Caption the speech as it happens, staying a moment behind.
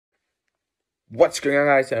What's going on,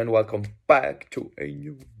 guys, and welcome back to a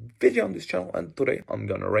new video on this channel. And today I'm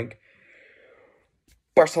gonna rank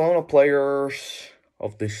Barcelona players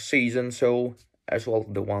of this season, so as well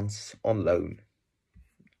the ones on loan.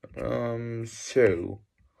 So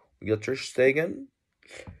we got Ter Stegen.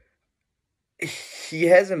 He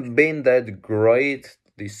hasn't been that great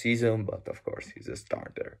this season, but of course he's a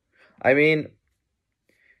starter. I mean,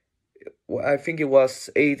 I think it was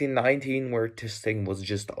 18-19 where Ter Stegen was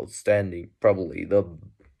just outstanding. Probably the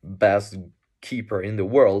best keeper in the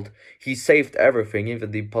world. He saved everything,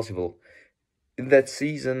 even the impossible. In that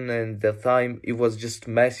season and that time, it was just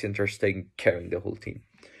Messi and Ter Stegen carrying the whole team.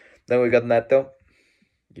 Then we got Neto.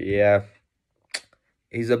 Yeah,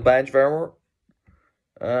 he's a bench warmer.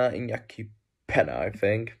 Iñaki Pena, I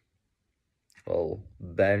think. Well,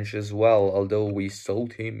 bench as well, although we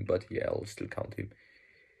sold him, but yeah, I'll still count him.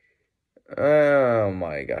 Oh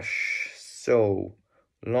my gosh. So,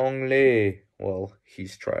 Longley, well,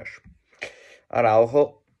 he's trash.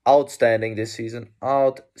 Araujo, outstanding this season.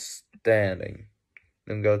 Outstanding.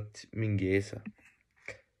 Then got Mingueza.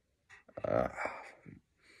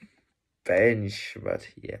 Bench, but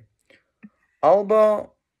yeah.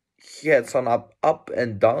 Alba, he had some up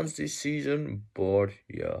and downs this season, but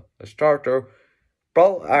yeah, a starter.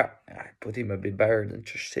 Probably, I put him a bit better than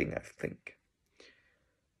Ter Stegen, I think.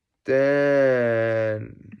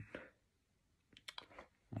 Then,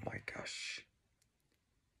 oh my gosh,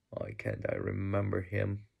 why can't I remember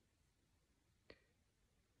him?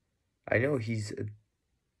 I know he's a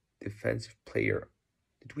defensive player.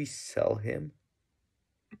 Did we sell him?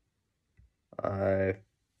 I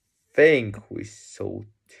think we sold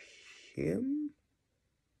him.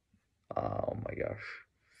 Oh my gosh,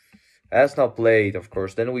 has not played, of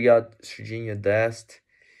course. Then we got Serginho Dest.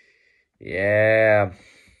 Yeah.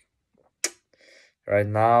 Right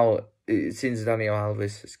now, since Daniel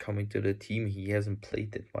Alves is coming to the team, he hasn't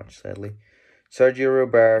played that much, sadly. Sergio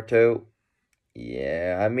Roberto.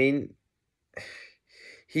 Yeah, I mean,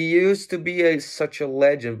 he used to be such a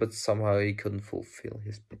legend, but somehow he couldn't fulfill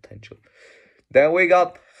his potential. Then we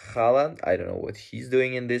got Haaland. I don't know what he's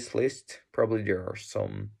doing in this list. Probably there are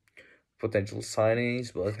some potential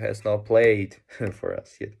signings, but has not played for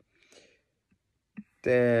us yet.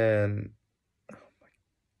 Then, oh my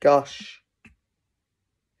gosh.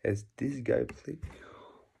 Has this guy played?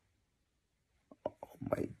 Oh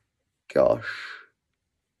my gosh.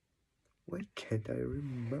 Why can't I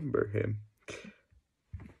remember him?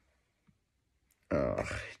 Oh,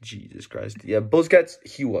 Jesus Christ. Yeah, Busquets,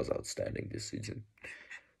 he was outstanding this season.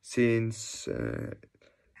 Since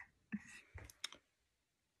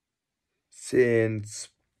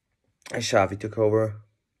Xavi took over.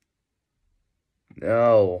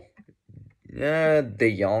 No. Yeah,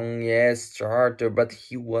 De Jong, yes, starter, but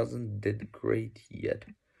he wasn't that great yet.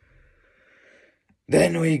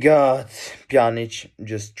 Then we got Pjanic,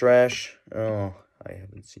 just trash. Oh, I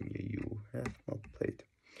haven't seen you. You have not played.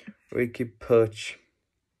 Ricky Puch.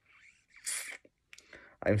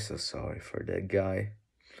 I'm so sorry for that guy.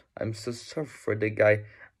 I'm so sorry for the guy.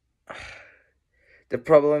 The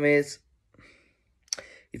problem is,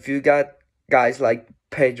 if you got guys like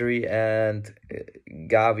Pedri and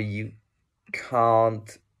Gavi, you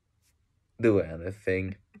can't do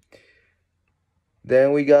anything.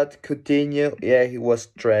 Then we got Coutinho. Yeah, he was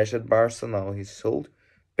trash at Barca. Now he's sold.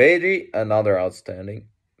 Pedri, another outstanding.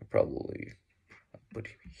 Probably put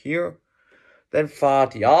him here. Then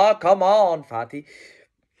Fati. Oh, come on, Fati.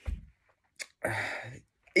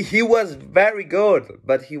 He was very good,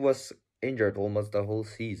 but he was injured almost the whole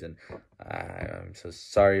season. I'm so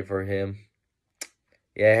sorry for him.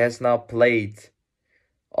 Yeah, has not played.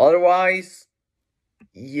 Otherwise,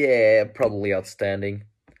 yeah, probably outstanding.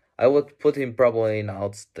 I would put him probably in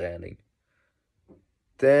outstanding.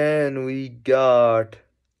 Then we got...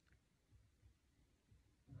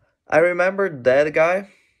 I remember that guy.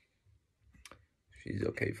 He's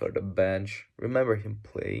okay for the bench. Remember him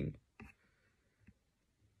playing.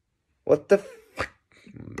 What the fuck?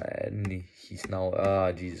 Man, he's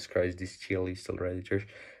now... Jesus Christ, this chili is already trash.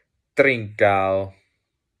 Trincao.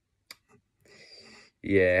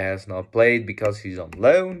 Yeah, has not played because he's on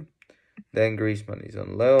loan. Then Griezmann is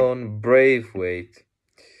on loan. Braithwaite.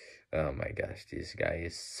 Oh my gosh, this guy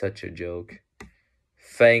is such a joke.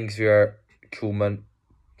 Thanks, we are Koeman.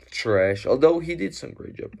 Trash. Although he did some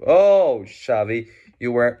great job. Oh, Xavi,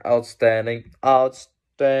 you were outstanding.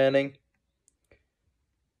 Outstanding.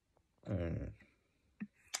 Oh,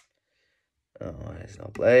 has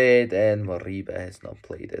not played. And Moriba has not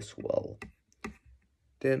played as well.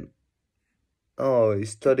 Then, oh,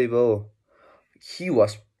 it's Todibo. He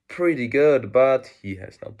was pretty good, but he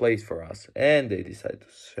has not played for us, and they decided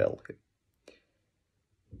to sell him.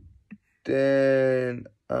 Then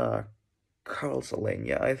Carl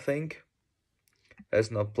Salenia, I think,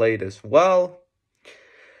 has not played as well.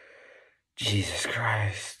 Jesus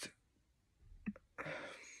Christ.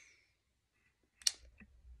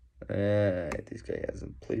 This guy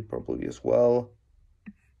hasn't played properly as well.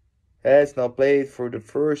 Has not played for the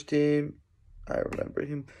first team. I remember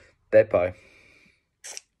him. Depay.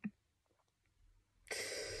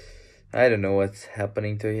 I don't know what's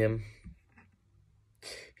happening to him.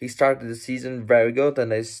 He started the season very good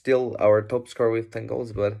and is still our top scorer with 10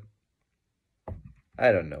 goals, but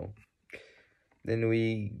I don't know. Then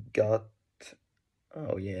we got,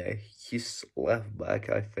 oh yeah, he's left back,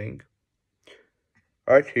 I think.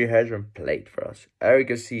 Archie hasn't played for us. Eric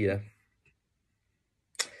Garcia.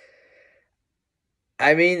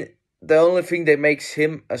 I mean, the only thing that makes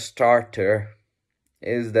him a starter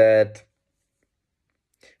is that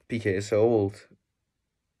PK is so old.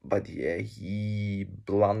 But yeah, he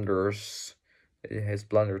blunders. He has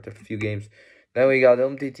blundered a few games. Then we got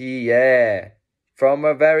MTT, yeah. From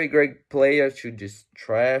a very great player to just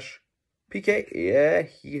trash. PK, yeah,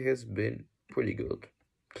 he has been pretty good.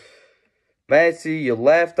 Messi, you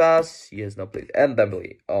left us. He has not played. And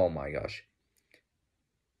Dembele, oh my gosh.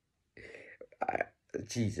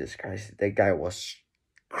 Jesus Christ, that guy was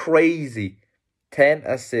crazy. 10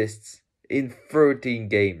 assists in 13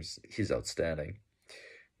 games. He's outstanding.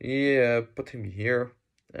 Yeah, put him here.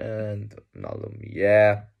 And Nalum,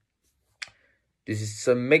 yeah. This is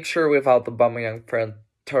a mixture without the Aubameyang, Ferran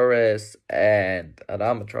Torres, and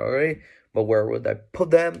Adama Traore. But where would I put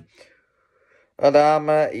them?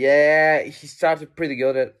 Adama, yeah, he started pretty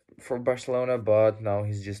good for Barcelona, but now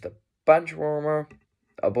he's just a bench warmer.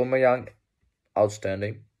 Aubameyang,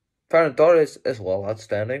 outstanding. Ferran Torres as well,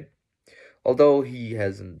 outstanding. Although he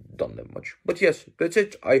hasn't done that much. But yes, that's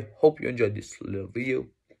it. I hope you enjoyed this little video.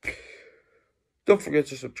 Don't forget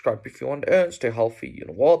to subscribe if you want and stay healthy. You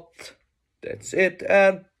know what? That's it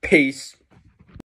and peace.